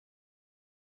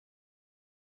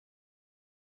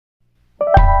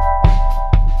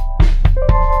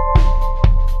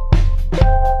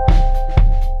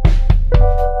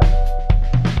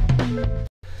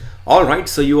All right,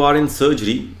 so you are in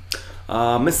surgery.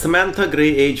 Miss Samantha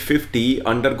Gray, age 50,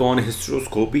 undergone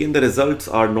hysteroscopy and the results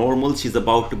are normal. She's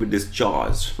about to be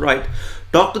discharged, right?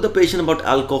 Talk to the patient about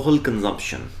alcohol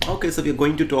consumption. Okay, so we're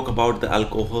going to talk about the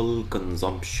alcohol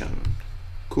consumption.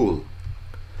 Cool.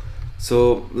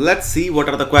 So let's see what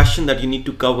are the questions that you need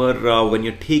to cover when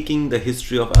you're taking the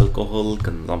history of alcohol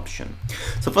consumption.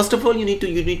 So first of all, you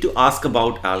need to ask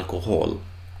about alcohol.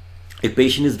 If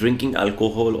patient is drinking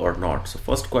alcohol or not. So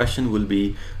first question will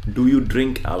be, do you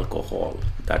drink alcohol?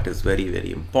 That is very,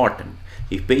 very important.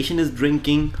 If patient is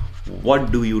drinking,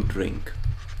 what do you drink?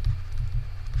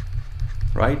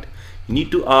 Right? You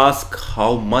need to ask,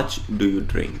 how much do you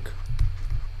drink?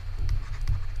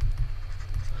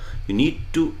 You need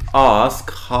to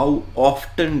ask, how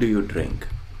often do you drink?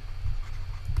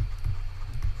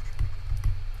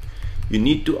 You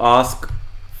need to ask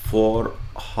for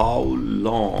how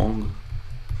long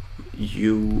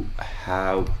you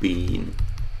have been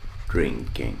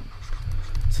drinking.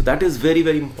 So that is very,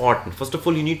 very important. First of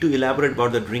all, you need to elaborate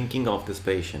about the drinking of this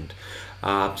patient.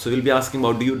 So we'll be asking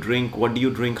about, do you drink, what do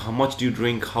you drink, how much do you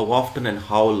drink, how often and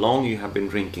how long you have been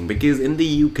drinking. Because in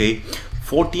the UK,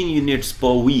 14 units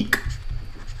per week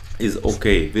is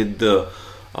okay with the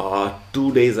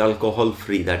 2 days alcohol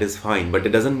free. That is fine, but it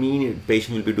doesn't mean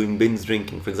patient will be doing binge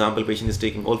drinking. For example, patient is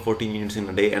taking all 14 units in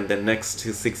a day and then next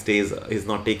 6 days is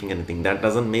not taking anything. That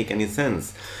doesn't make any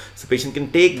sense. So patient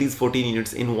can take these 14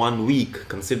 units in 1 week,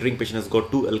 considering patient has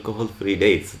got 2 alcohol free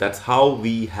days. That's how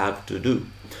we have to do.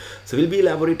 So we'll be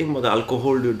elaborating about the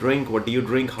alcohol do you drink, what do you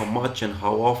drink, how much and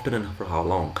how often and for how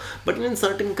long. But in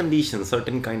certain conditions,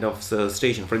 certain kind of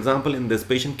station, for example, in this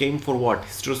patient came for what?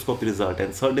 Hysteroscopy result,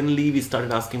 and suddenly we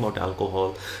started asking about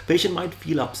alcohol. Patient might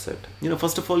feel upset. You know,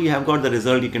 first of all, you have got the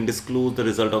result, you can disclose the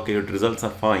result, okay, your results are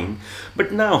fine.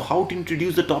 But now, how to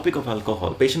introduce the topic of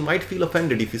alcohol? Patient might feel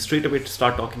offended if you straight away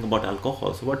start talking about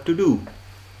alcohol. So what to do?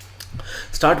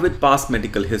 Start with past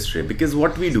medical history, because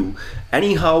what we do,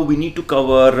 anyhow, we need to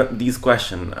cover these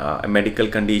questions, medical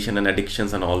condition and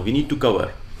addictions and all. We need to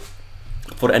cover.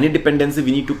 For any dependency,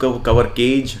 we need to cover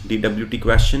cage, DWT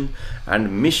question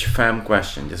and MISH-FAM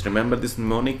question. Just remember this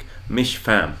mnemonic,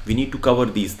 MISH-FAM. We need to cover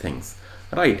these things.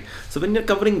 Right. So when you're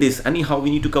covering this, anyhow, we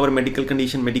need to cover medical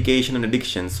condition, medication and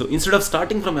addiction. So instead of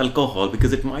starting from alcohol,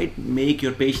 because it might make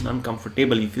your patient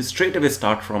uncomfortable if you straight away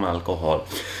start from alcohol.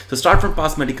 So start from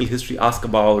past medical history, ask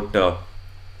about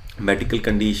medical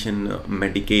condition,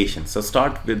 medication. So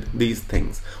start with these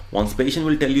things. Once patient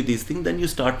will tell you these things, then you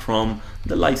start from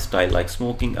the lifestyle like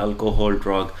smoking, alcohol,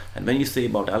 drug. And when you say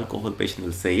about alcohol, patient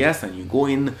will say yes, and you go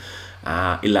in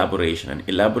elaboration and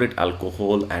elaborate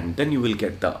alcohol, and then you will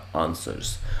get the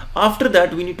answers. After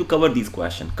that, we need to cover these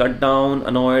questions: cut down,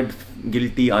 annoyed,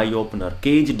 guilty, eye opener.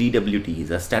 Cage, DWT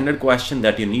is a standard question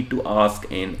that you need to ask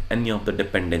in any of the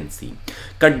dependency.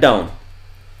 Cut down.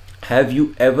 Have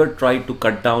you ever tried to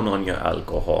cut down on your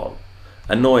alcohol?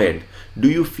 Annoyed. Do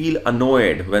you feel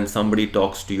annoyed when somebody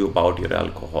talks to you about your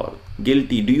alcohol?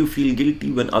 Guilty. Do you feel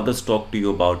guilty when others talk to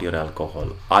you about your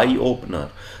alcohol? Eye opener.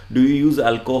 Do you use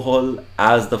alcohol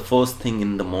as the first thing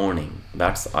in the morning?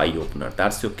 That's eye opener.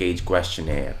 That's your cage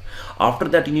questionnaire. After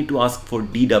that, you need to ask for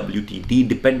DWT, D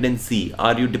dependency.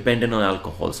 Are you dependent on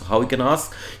alcohol? So how you can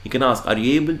ask? You can ask, are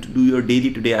you able to do your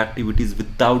day-to-day activities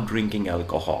without drinking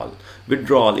alcohol?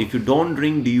 Withdrawal. If you don't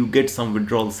drink, do you get some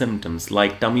withdrawal symptoms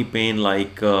like tummy pain,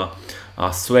 like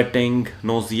sweating,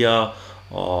 nausea,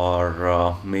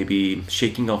 or maybe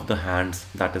shaking of the hands?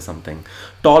 That is something.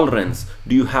 Tolerance.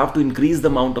 Do you have to increase the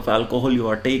amount of alcohol you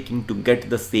are taking to get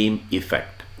the same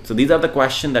effect? So these are the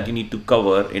questions that you need to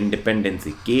cover in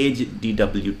dependency. Cage,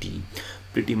 DWT.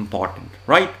 Pretty important,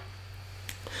 right?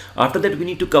 After that, we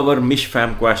need to cover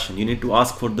MISH-FAM question. You need to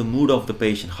ask for the mood of the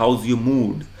patient. How's your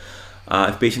mood?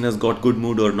 If patient has got good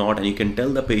mood or not, and you can tell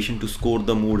the patient to score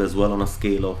the mood as well on a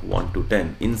scale of 1 to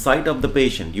 10. Insight of the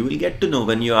patient, you will get to know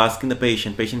when you're asking the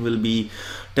patient will be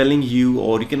telling you,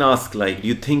 or you can ask like, do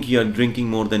you think you are drinking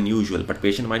more than usual? But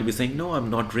patient might be saying, no, I'm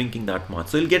not drinking that much.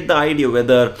 So you'll get the idea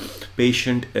whether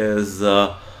patient is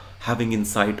having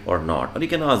insight or not. Or you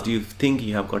can ask, do you think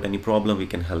you have got any problem we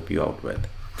can help you out with?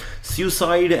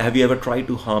 Suicide, have you ever tried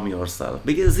to harm yourself?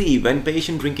 Because see, when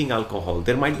patient drinking alcohol,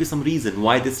 there might be some reason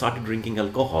why they started drinking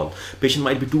alcohol. Patient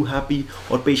might be too happy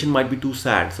or patient might be too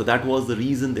sad. So that was the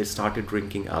reason they started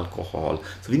drinking alcohol.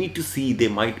 So we need to see, they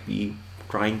might be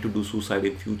trying to do suicide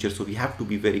in future, so we have to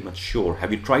be very much sure.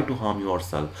 Have you tried to harm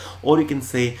yourself? Or you can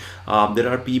say there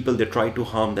are people that try to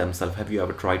harm themselves. Have you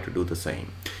ever tried to do the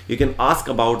same? You can ask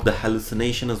about the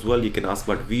hallucination as well. You can ask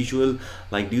about visual,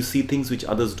 like do you see things which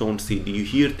others don't see? Do you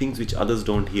hear things which others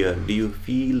don't hear? Do you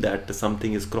feel that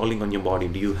something is crawling on your body?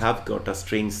 Do you have got a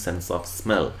strange sense of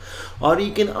smell? Or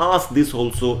you can ask this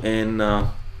also in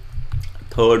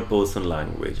third person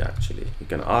language. Actually, you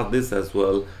can ask this as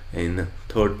well in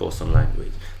third person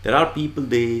language. There are people,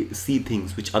 they see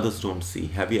things which others don't see.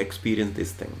 Have you experienced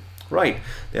this thing? Right,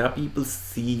 there are people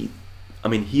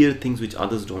hear things which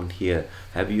others don't hear.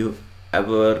 Have you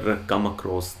ever come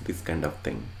across this kind of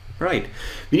thing? Right,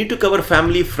 we need to cover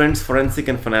family, friends, forensic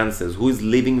and finances. Who is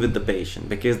living with the patient,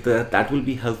 because that will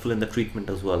be helpful in the treatment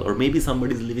as well. Or maybe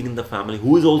somebody is living in the family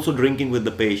who is also drinking with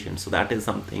the patient, so that is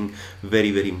something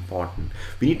very, very important.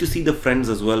 We need to see the friends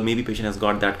as well. Maybe patient has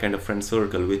got that kind of friend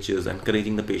circle which is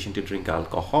encouraging the patient to drink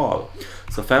alcohol.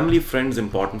 So family, friends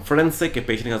important. Forensic, a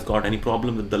patient has got any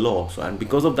problem with the law, so and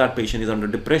because of that patient is under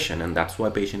depression, and that's why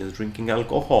patient is drinking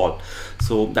alcohol.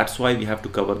 So that's why we have to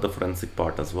cover the forensic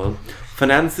part as well.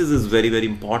 Finances is very, very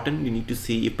important. You need to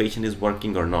see if patient is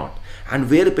working or not, and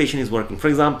where the patient is working. For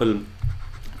example,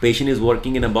 patient is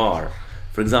working in a bar.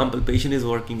 Patient is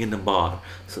working in a bar.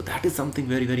 So that is something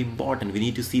very, very important. We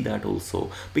need to see that also,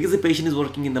 because if patient is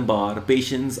working in a bar,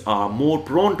 patients are more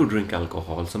prone to drink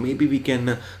alcohol. So maybe we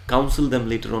can counsel them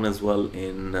later on as well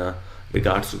in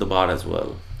regards to the bar as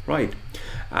well. Right,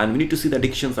 and we need to see the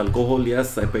addictions. Alcohol,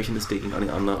 yes, a patient is taking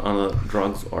on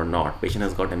drugs or not. Patient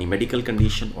has got any medical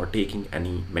condition or taking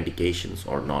any medications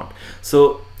or not.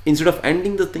 So instead of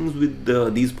ending the things with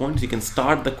these points, you can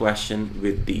start the question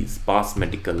with these past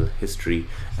medical history,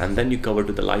 and then you cover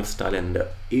to the lifestyle and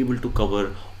able to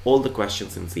cover all the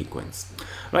questions in sequence.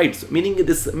 Right, so meaning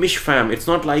this mishfam, it's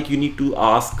not like you need to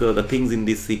ask the things in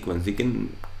this sequence. You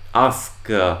can ask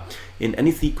in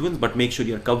any sequence, but make sure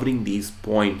you're covering these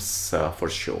points for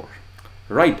sure.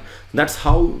 Right, that's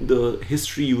how the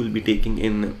history you will be taking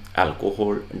in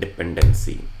alcohol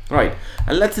dependency. Right,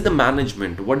 and let's see the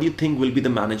management. What do you think will be the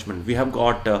management? We have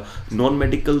got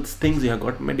non-medical things, we have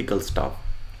got medical stuff.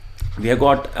 We have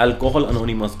got Alcohol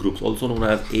Anonymous groups, also known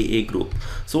as AA group.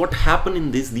 So what happened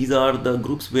in this, these are the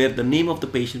groups where the name of the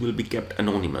patient will be kept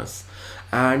anonymous,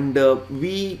 and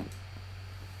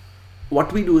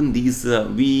what we do in these,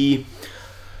 we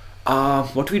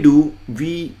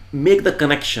make the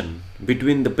connection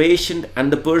between the patient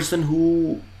and the person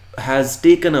who has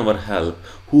taken our help,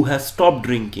 who has stopped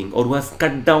drinking or who has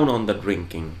cut down on the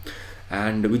drinking,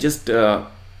 and we just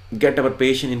get our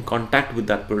patient in contact with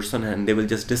that person, and they will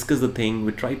just discuss the thing.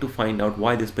 We try to find out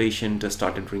why this patient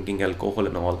started drinking alcohol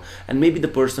and all, and maybe the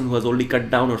person who has already cut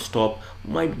down or stopped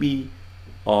might be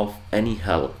of any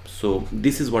help. So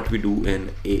this is what we do in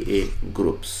AA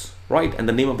groups, right? And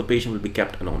the name of the patient will be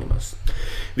kept anonymous.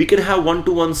 We can have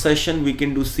one-to-one session, we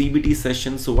can do CBT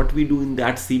sessions. So what we do in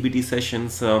that CBT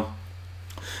sessions,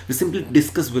 we simply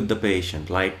discuss with the patient,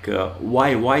 like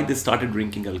why they started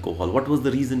drinking alcohol, what was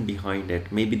the reason behind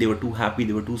it. Maybe they were too happy,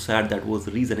 they were too sad, that was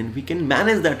the reason, and we can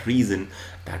manage that reason.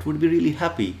 That would be really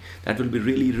happy, that will be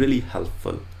really, really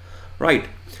helpful. Right,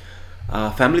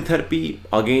 family therapy,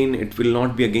 again, it will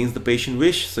not be against the patient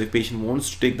wish. So if patient wants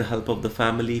to take the help of the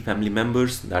family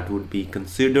members, that would be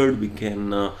considered. We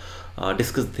can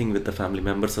discuss the thing with the family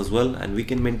members as well, and we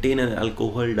can maintain an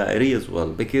alcohol diary as well,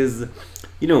 because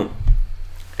you know,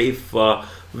 if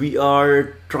we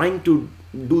are trying to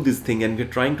do this thing and we're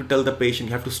trying to tell the patient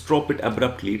you have to stop it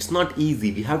abruptly, it's not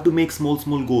easy. We have to make small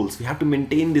goals. We have to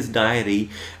maintain this diary,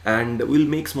 and we'll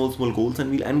make small goals, and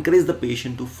we'll encourage the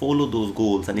patient to follow those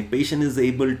goals. And if patient is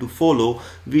able to follow,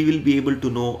 we will be able to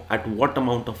know at what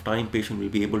amount of time patient will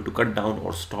be able to cut down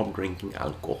or stop drinking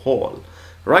alcohol.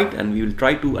 Right, and we will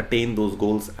try to attain those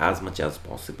goals as much as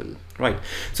possible. Right,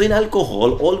 so in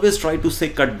alcohol, always try to say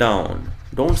cut down,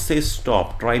 don't say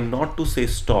stop. Try not to say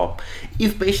stop.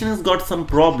 If patient has got some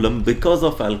problem because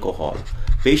of alcohol,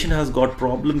 patient has got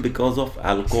problem because of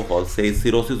alcohol, say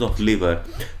cirrhosis of liver,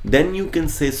 then you can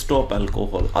say stop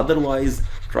alcohol. Otherwise,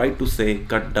 try to say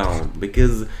cut down,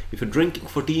 because if you're drinking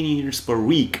 14 units per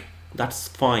week, that's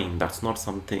fine. That's not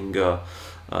something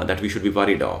that we should be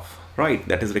worried of. Right,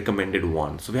 that is recommended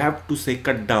one. So we have to say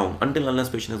cut down until unless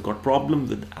patient has got problem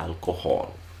with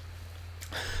alcohol.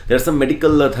 There are some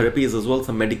medical therapies as well,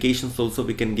 some medications also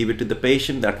we can give it to the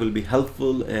patient that will be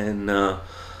helpful in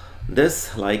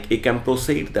This, like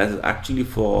acamprosate, that is actually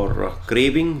for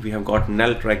craving. We have got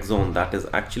naltrexone, that is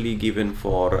actually given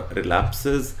for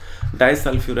relapses.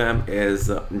 Disulfiram is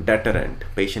deterrent.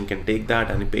 Patient can take that,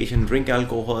 and if patient drink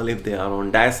alcohol, if they are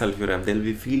on disulfiram, they'll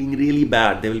be feeling really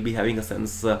bad. They will be having a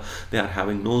sense they are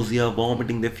having nausea,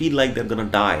 vomiting, they feel like they're gonna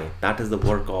die. That is the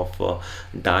work of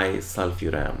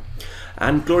disulfiram.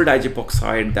 And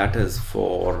chlordiazepoxide, that is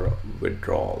for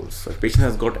withdrawals. So if patient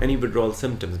has got any withdrawal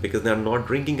symptoms, because they are not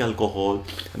drinking alcohol,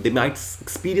 they might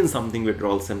experience something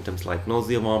withdrawal symptoms like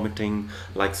nausea, vomiting,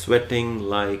 like sweating,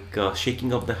 like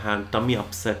shaking of the hand, tummy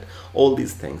upset, all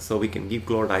these things. So we can give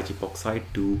chlordiazepoxide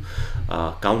to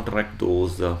counteract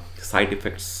those side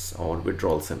effects or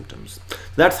withdrawal symptoms.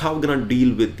 That's how we're gonna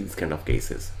deal with these kind of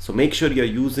cases. So make sure you're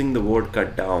using the word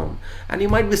cut down, and you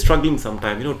might be struggling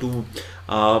sometime,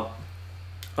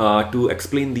 to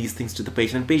explain these things to the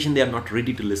patient. They are not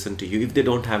ready to listen to you if they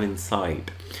don't have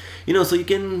insight. So you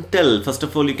can tell, first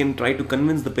of all, you can try to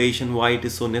convince the patient why it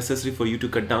is so necessary for you to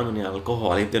cut down on your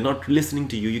alcohol. If they're not listening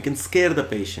to you, you can scare the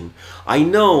patient. I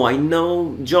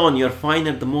know, John, you're fine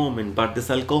at the moment, but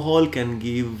this alcohol can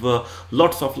give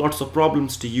lots of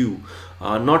problems to you.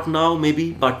 Not now,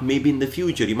 maybe, but maybe in the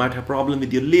future. You might have problem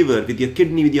with your liver, with your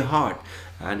kidney, with your heart.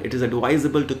 And it is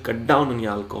advisable to cut down on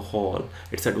your alcohol.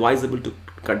 It's advisable to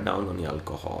cut down on your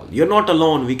alcohol. You're not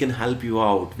alone. We can help you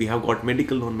out. We have got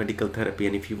medical, non-medical therapy,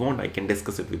 and if you want, I can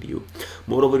discuss it with you.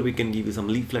 Moreover, we can give you some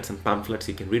leaflets and pamphlets.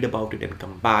 You can read about it and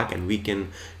come back, and we can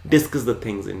discuss the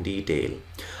things in detail.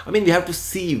 We have to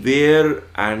see where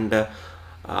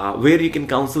you can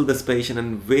counsel this patient,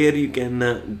 and where you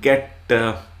can get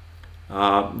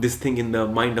this thing in the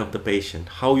mind of the patient,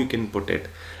 how you can put it.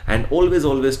 And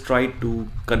always try to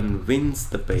convince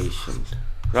the patient,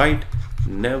 right?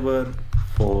 Never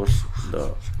force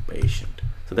the patient.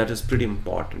 So that is pretty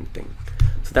important thing.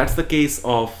 So that's the case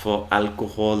of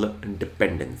alcohol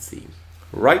dependency,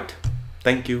 right?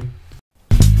 Thank you.